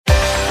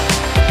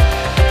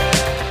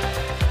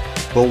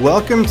Well,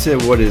 welcome to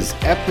what is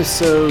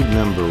episode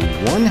number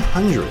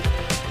 100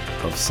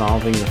 of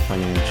Solving the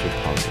Financial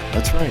Puzzle.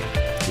 That's right.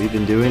 We've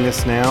been doing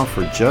this now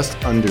for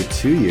just under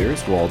 2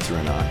 years, Walter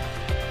and I.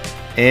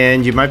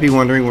 And you might be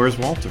wondering, where's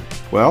Walter?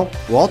 Well,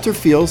 Walter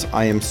feels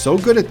I am so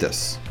good at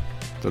this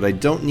that I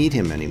don't need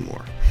him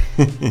anymore.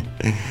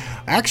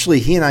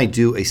 Actually, he and I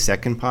do a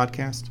second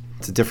podcast.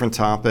 It's a different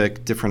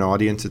topic, different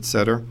audience,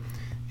 etc.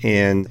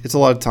 And it's a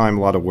lot of time,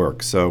 a lot of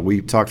work. So we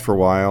talked for a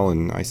while,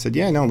 and I said,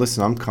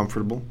 listen, I'm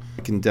comfortable.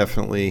 I can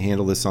definitely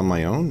handle this on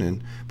my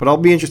own. But I'll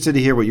be interested to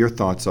hear what your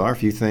thoughts are.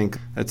 If you think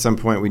at some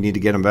point we need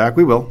to get him back,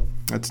 we will.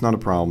 That's not a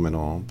problem at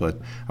all. But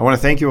I want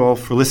to thank you all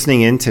for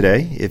listening in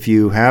today. If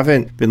you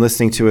haven't been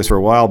listening to us for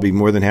a while, I'll be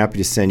more than happy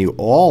to send you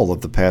all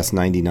of the past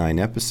 99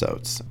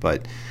 episodes.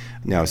 But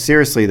no,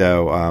 seriously,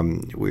 though,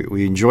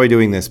 we enjoy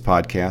doing this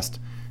podcast,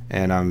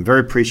 and I'm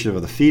very appreciative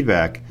of the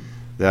feedback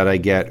that I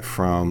get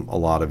from a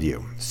lot of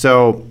you.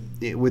 So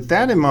with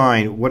that in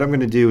mind, what I'm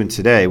going to do in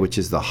today, which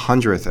is the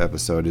 100th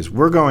episode, is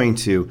we're going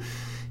to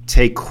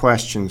take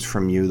questions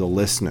from you, the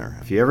listener.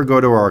 If you ever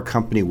go to our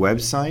company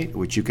website,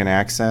 which you can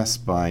access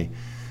by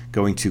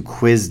going to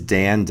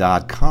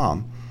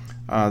quizdan.com,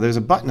 there's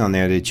a button on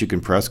there that you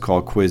can press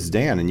called Quiz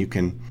Dan, and you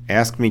can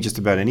ask me just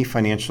about any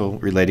financial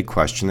related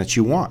question that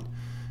you want.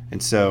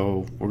 And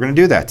so we're going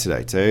to do that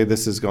today. Today,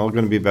 this is all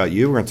going to be about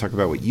you. We're going to talk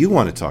about what you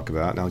want to talk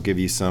about, and I'll give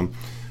you some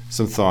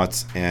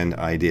thoughts and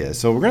ideas.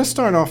 So we're going to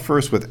start off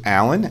first with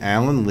Alan.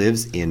 Alan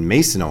lives in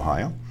Mason,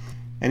 Ohio.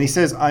 And he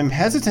says, I'm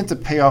hesitant to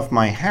pay off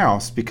my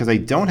house because I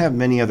don't have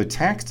many other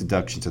tax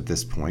deductions at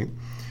this point,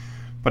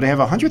 but I have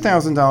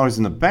 $100,000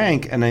 in the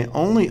bank and I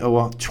only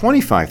owe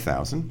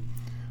 $25,000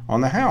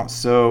 on the house.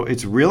 So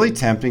it's really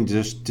tempting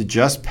to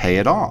just pay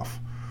it off.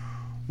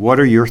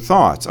 What are your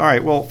thoughts? All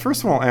right, well,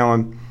 first of all,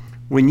 Alan,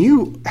 when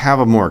you have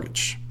a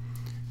mortgage,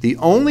 the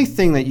only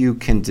thing that you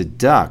can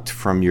deduct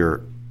from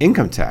your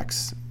income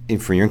tax,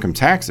 for your income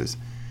taxes,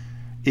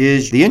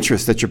 is the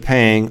interest that you're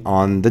paying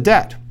on the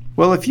debt.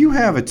 Well, if you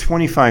have a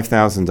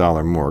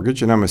 $25,000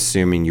 mortgage, and I'm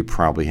assuming you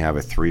probably have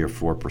a 3 or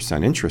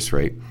 4% interest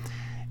rate,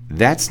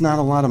 that's not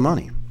a lot of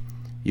money.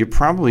 You're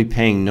probably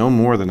paying no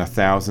more than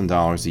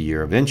 $1,000 a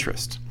year of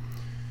interest.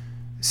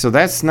 So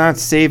that's not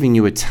saving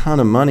you a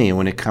ton of money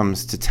when it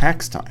comes to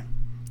tax time.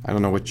 I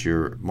don't know what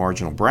your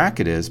marginal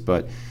bracket is,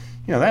 but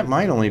that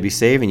might only be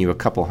saving you a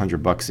couple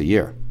 $100 a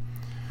year.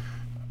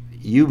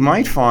 You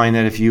might find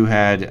that if you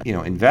had,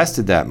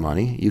 invested that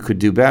money, you could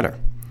do better.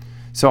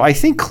 So I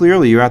think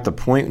clearly you're at the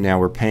point now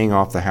where paying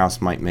off the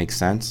house might make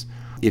sense.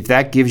 If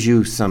that gives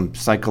you some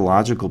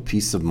psychological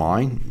peace of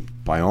mind,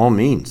 by all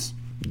means,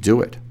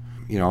 do it.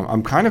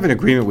 I'm kind of in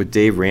agreement with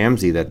Dave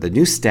Ramsey that the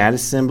new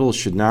status symbol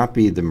should not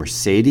be the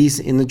Mercedes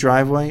in the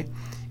driveway.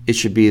 It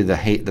should be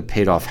the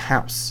paid off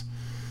house.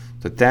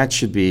 That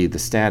should be the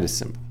status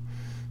symbol.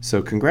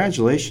 So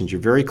congratulations, you're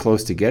very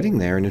close to getting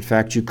there. And in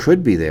fact, you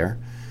could be there.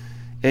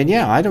 And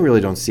I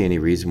really don't see any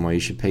reason why you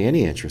should pay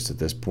any interest at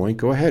this point.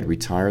 Go ahead,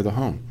 retire the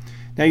home.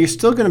 Now, you're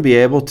still going to be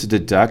able to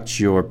deduct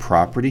your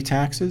property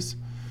taxes.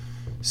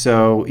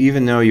 So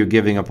even though you're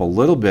giving up a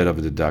little bit of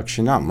a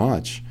deduction, not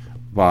much,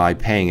 by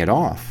paying it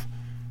off,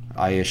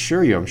 I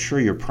assure you, I'm sure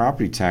your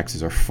property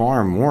taxes are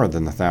far more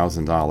than the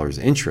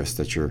 $1,000 interest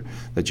that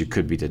you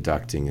could be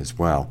deducting as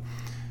well.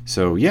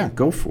 So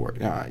go for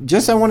it.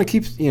 I want to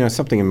keep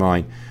something in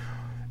mind.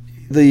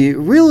 The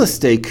real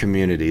estate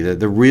community, the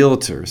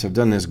realtors, have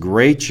done this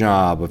great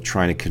job of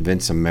trying to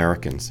convince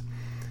Americans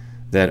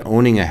that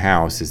owning a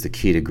house is the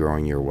key to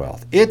growing your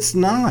wealth. It's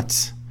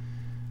not.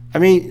 I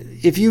mean,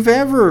 if you've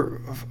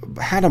ever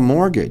had a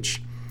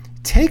mortgage,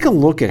 take a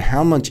look at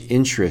how much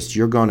interest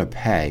you're going to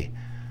pay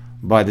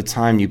by the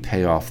time you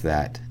pay off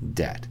that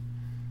debt.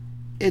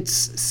 It's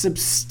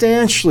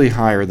substantially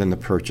higher than the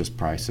purchase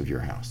price of your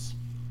house.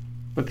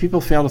 But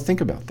people fail to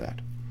think about that.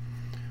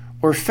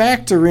 Or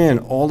factor in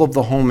all of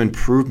the home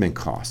improvement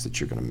costs that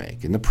you're going to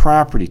make and the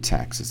property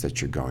taxes that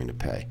you're going to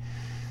pay,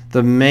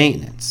 the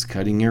maintenance,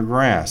 cutting your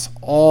grass,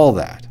 all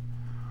that.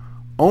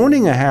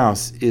 Owning a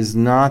house is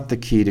not the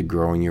key to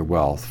growing your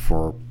wealth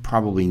for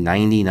probably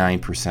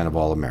 99% of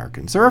all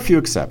Americans. There are a few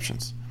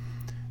exceptions.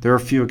 There are a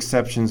few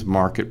exceptions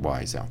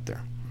market-wise out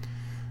there.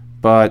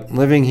 But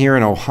living here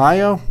in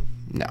Ohio,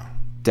 no,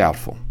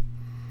 doubtful.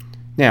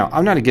 Now,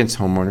 I'm not against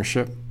home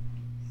ownership,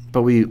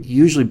 but we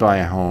usually buy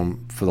a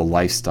home for the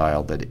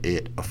lifestyle that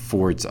it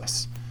affords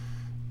us.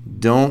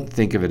 Don't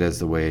think of it as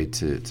the way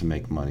to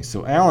make money.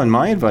 So, Alan,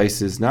 my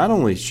advice is not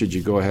only should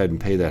you go ahead and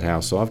pay that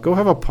house off, go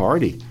have a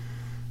party.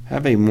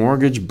 Have a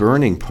mortgage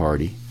burning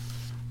party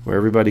where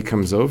everybody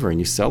comes over and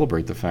you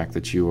celebrate the fact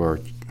that you are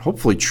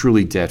hopefully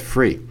truly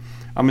debt-free.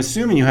 I'm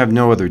assuming you have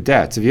no other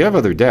debts. If you have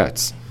other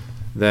debts,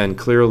 then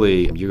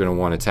clearly you're going to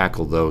want to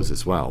tackle those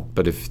as well.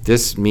 But if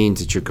this means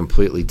that you're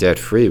completely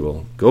debt-free,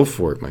 well, go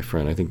for it, my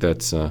friend. I think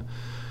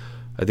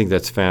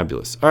that's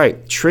fabulous. All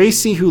right,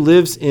 Tracy, who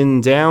lives in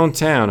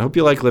downtown. I hope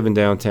you like living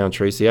downtown,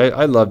 Tracy.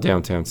 I love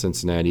downtown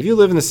Cincinnati. If you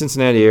live in the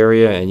Cincinnati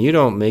area and you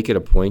don't make it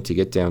a point to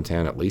get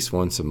downtown at least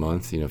once a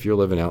month, if you're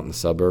living out in the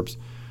suburbs,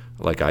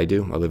 like I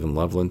do, I live in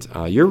Loveland,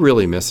 you're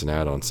really missing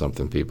out on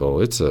something,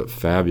 people. It's a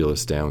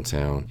fabulous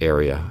downtown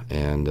area,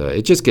 and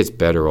it just gets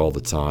better all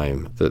the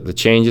time. The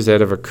changes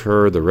that have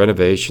occurred, the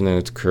renovation that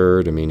has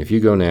occurred. I mean, if you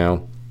go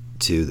now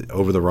to the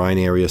over the Rhine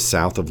area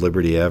south of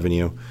Liberty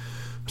Avenue,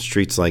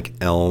 streets like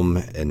Elm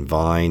and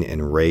Vine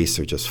and Race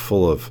are just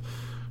full of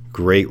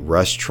great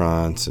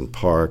restaurants and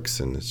parks,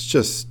 and it's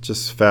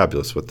just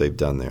fabulous what they've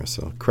done there.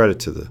 So credit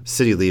to the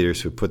city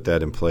leaders who put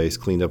that in place,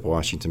 cleaned up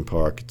Washington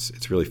Park.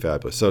 It's really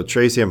fabulous. So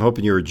Tracy, I'm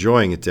hoping you're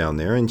enjoying it down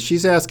there. And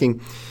she's asking,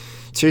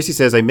 Tracy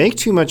says, I make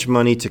too much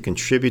money to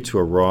contribute to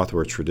a Roth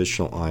or a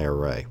traditional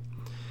IRA.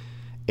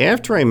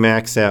 After I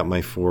max out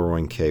my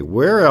 401k,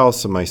 where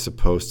else am I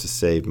supposed to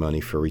save money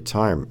for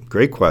retirement?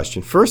 Great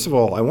question. First of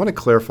all, I want to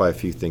clarify a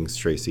few things,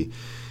 Tracy.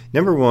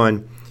 Number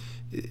one,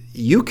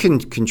 you can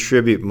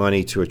contribute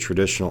money to a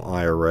traditional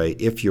IRA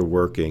if you're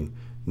working,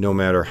 no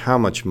matter how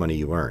much money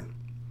you earn.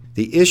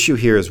 The issue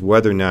here is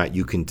whether or not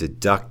you can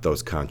deduct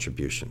those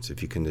contributions,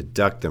 if you can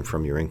deduct them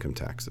from your income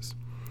taxes.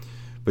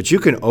 But you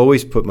can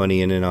always put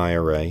money in an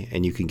IRA,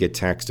 and you can get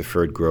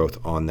tax-deferred growth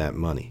on that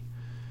money.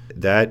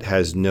 That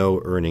has no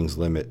earnings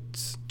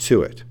limits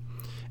to it.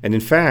 And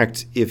in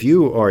fact, if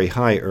you are a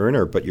high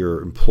earner, but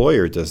your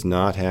employer does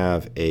not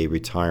have a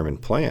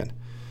retirement plan,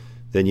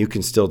 then you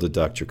can still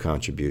deduct your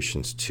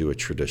contributions to a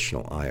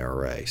traditional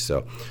IRA. So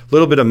a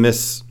little bit of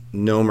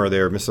misnomer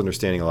there,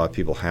 misunderstanding a lot of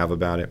people have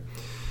about it.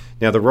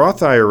 Now, the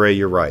Roth IRA,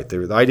 you're right.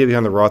 The idea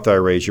behind the Roth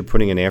IRA is you're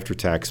putting in after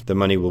tax. The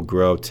money will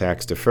grow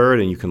tax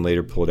deferred, and you can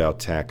later pull it out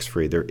tax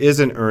free. There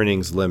is an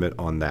earnings limit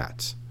on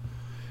that.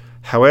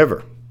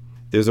 However,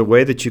 there's a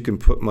way that you can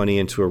put money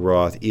into a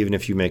Roth even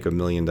if you make $1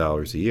 million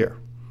a year.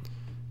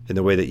 And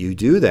the way that you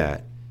do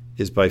that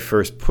is by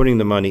first putting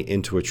the money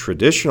into a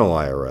traditional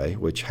IRA,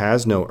 which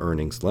has no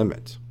earnings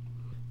limit,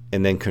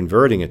 and then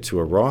converting it to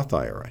a Roth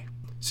IRA.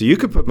 So you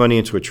could put money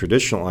into a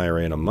traditional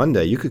IRA on a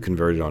Monday, you could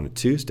convert it on a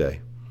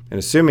Tuesday. And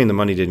assuming the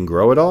money didn't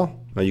grow at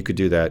all, well, you could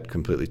do that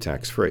completely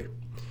tax-free.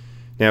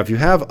 Now, if you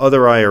have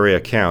other IRA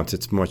accounts,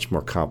 it's much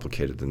more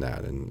complicated than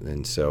that.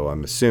 And so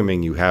I'm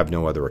assuming you have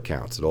no other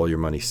accounts, that all your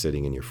money's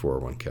sitting in your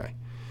 401k.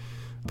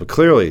 But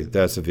clearly,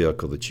 that's a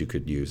vehicle that you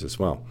could use as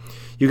well.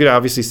 You could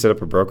obviously set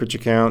up a brokerage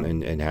account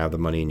and have the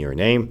money in your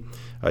name.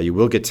 You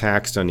will get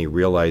taxed on the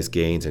realized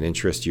gains and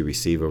interest you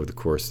receive over the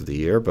course of the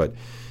year. But,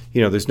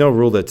 there's no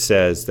rule that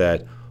says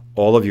that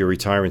all of your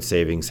retirement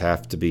savings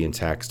have to be in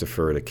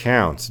tax-deferred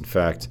accounts. In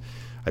fact,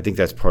 I think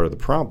that's part of the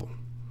problem,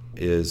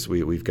 is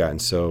we've gotten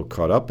so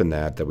caught up in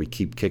that we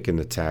keep kicking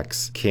the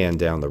tax can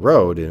down the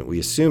road, and we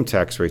assume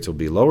tax rates will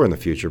be lower in the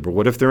future. But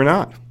what if they're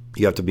not?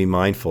 You have to be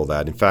mindful of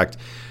that. In fact,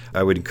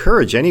 I would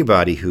encourage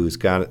anybody who's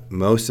got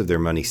most of their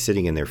money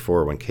sitting in their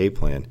 401k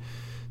plan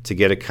to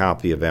get a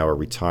copy of our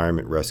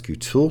Retirement Rescue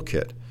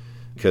Toolkit,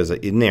 because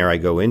in there I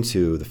go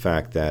into the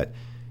fact that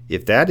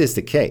if that is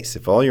the case,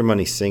 if all your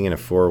money's sitting in a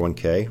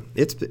 401k,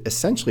 it's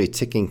essentially a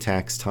ticking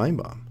tax time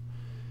bomb.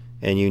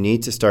 And you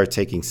need to start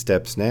taking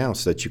steps now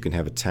so that you can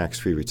have a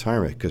tax-free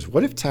retirement. Because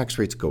what if tax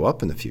rates go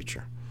up in the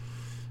future?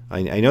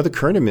 I know the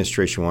current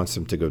administration wants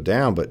them to go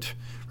down, but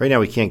right now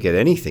we can't get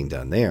anything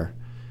done there.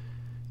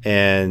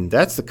 And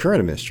that's the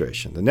current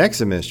administration. The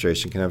next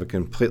administration can have a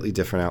completely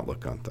different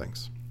outlook on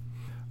things.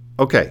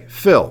 Okay,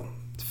 Phil.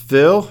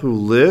 Phil, who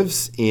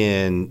lives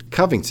in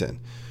Covington.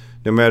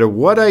 No matter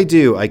what I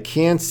do, I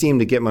can't seem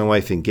to get my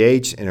wife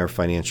engaged in our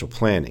financial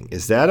planning.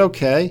 Is that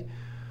okay?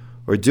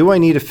 Or do I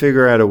need to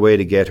figure out a way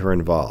to get her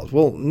involved?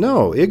 Well,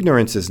 no,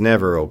 ignorance is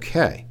never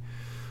okay.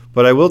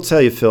 But I will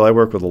tell you, Phil, I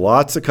work with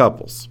lots of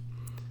couples.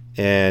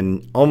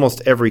 And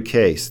almost every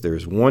case,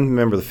 there's one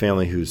member of the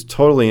family who's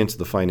totally into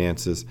the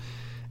finances,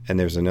 and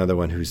there's another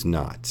one who's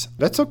not.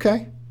 That's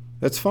okay.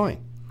 That's fine.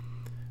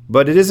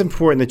 But it is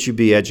important that you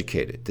be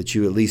educated, that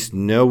you at least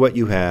know what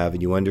you have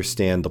and you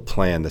understand the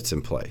plan that's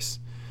in place.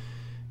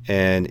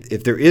 And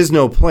if there is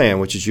no plan,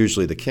 which is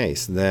usually the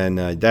case, then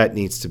that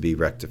needs to be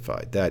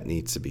rectified. That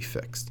needs to be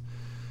fixed.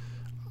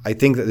 I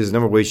think that there's a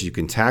number of ways you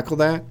can tackle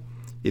that.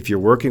 If you're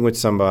working with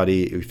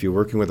somebody, if you're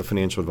working with a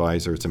financial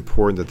advisor, it's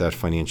important that that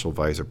financial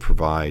advisor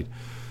provide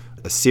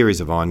a series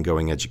of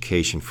ongoing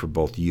education for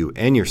both you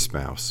and your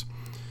spouse,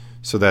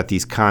 so that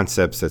these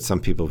concepts that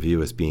some people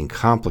view as being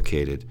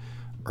complicated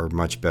are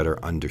much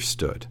better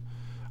understood.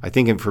 I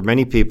think for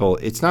many people,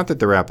 it's not that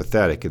they're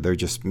apathetic, they're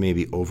just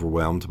maybe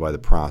overwhelmed by the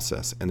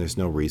process, and there's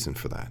no reason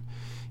for that.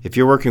 If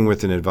you're working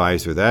with an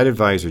advisor, that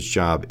advisor's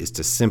job is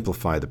to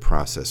simplify the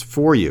process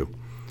for you,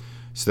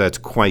 so that's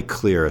quite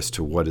clear as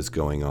to what is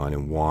going on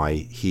and why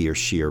he or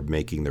she are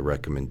making the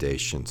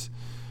recommendations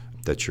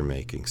that you're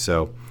making.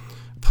 So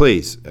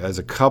please, as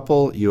a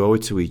couple, you owe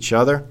it to each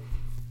other,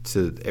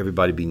 to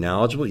everybody be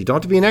knowledgeable. You don't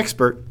have to be an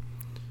expert,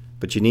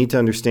 but you need to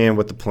understand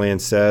what the plan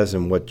says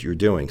and what you're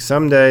doing.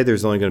 Someday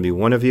there's only going to be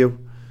one of you,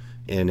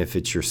 and if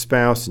it's your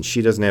spouse and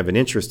she doesn't have an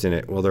interest in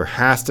it, well, there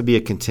has to be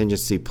a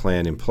contingency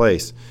plan in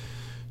place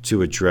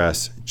to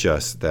address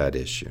just that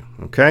issue.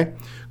 Okay?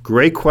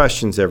 Great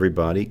questions,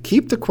 everybody.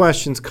 Keep the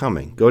questions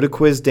coming. Go to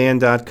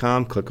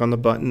quizdan.com, click on the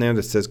button there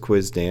that says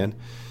Quiz Dan.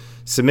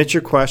 submit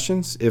your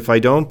questions. If I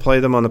don't play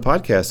them on the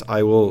podcast,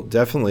 I will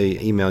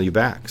definitely email you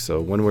back.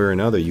 So one way or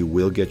another, you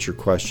will get your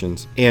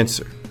questions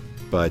answered.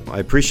 But I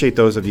appreciate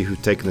those of you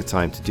who've taken the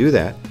time to do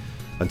that.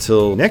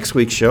 Until next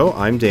week's show,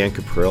 I'm Dan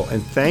Caprill,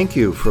 and thank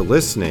you for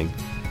listening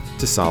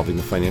to Solving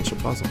the Financial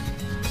Puzzle.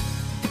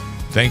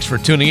 Thanks for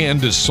tuning in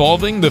to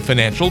Solving the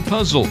Financial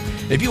Puzzle.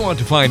 If you want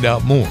to find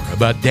out more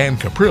about Dan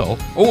Caprill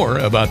or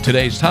about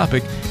today's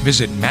topic,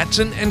 visit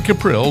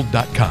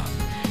matsonandcaprill.com.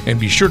 And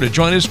be sure to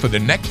join us for the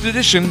next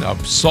edition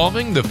of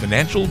Solving the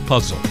Financial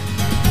Puzzle.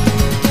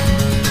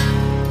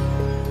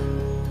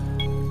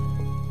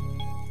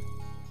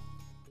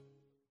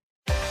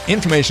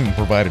 Information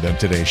provided on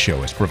today's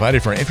show is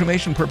provided for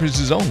information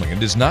purposes only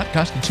and does not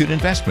constitute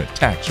investment,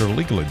 tax, or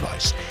legal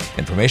advice.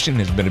 Information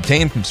has been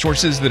obtained from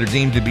sources that are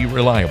deemed to be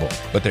reliable,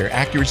 but their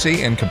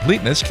accuracy and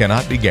completeness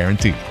cannot be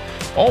guaranteed.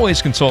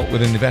 Always consult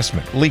with an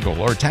investment, legal,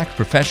 or tax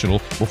professional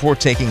before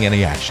taking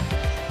any action.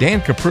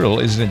 Dan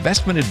Caprill is an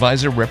investment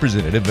advisor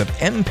representative of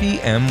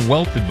MPM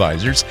Wealth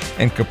Advisors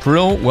and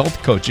Caprill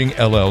Wealth Coaching,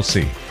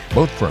 LLC.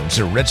 Both firms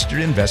are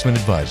registered investment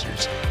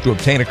advisors. To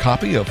obtain a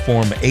copy of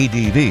Form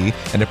ADV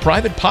and a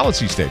private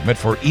policy statement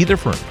for either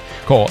firm,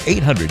 call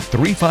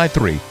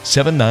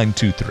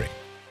 800-353-7923.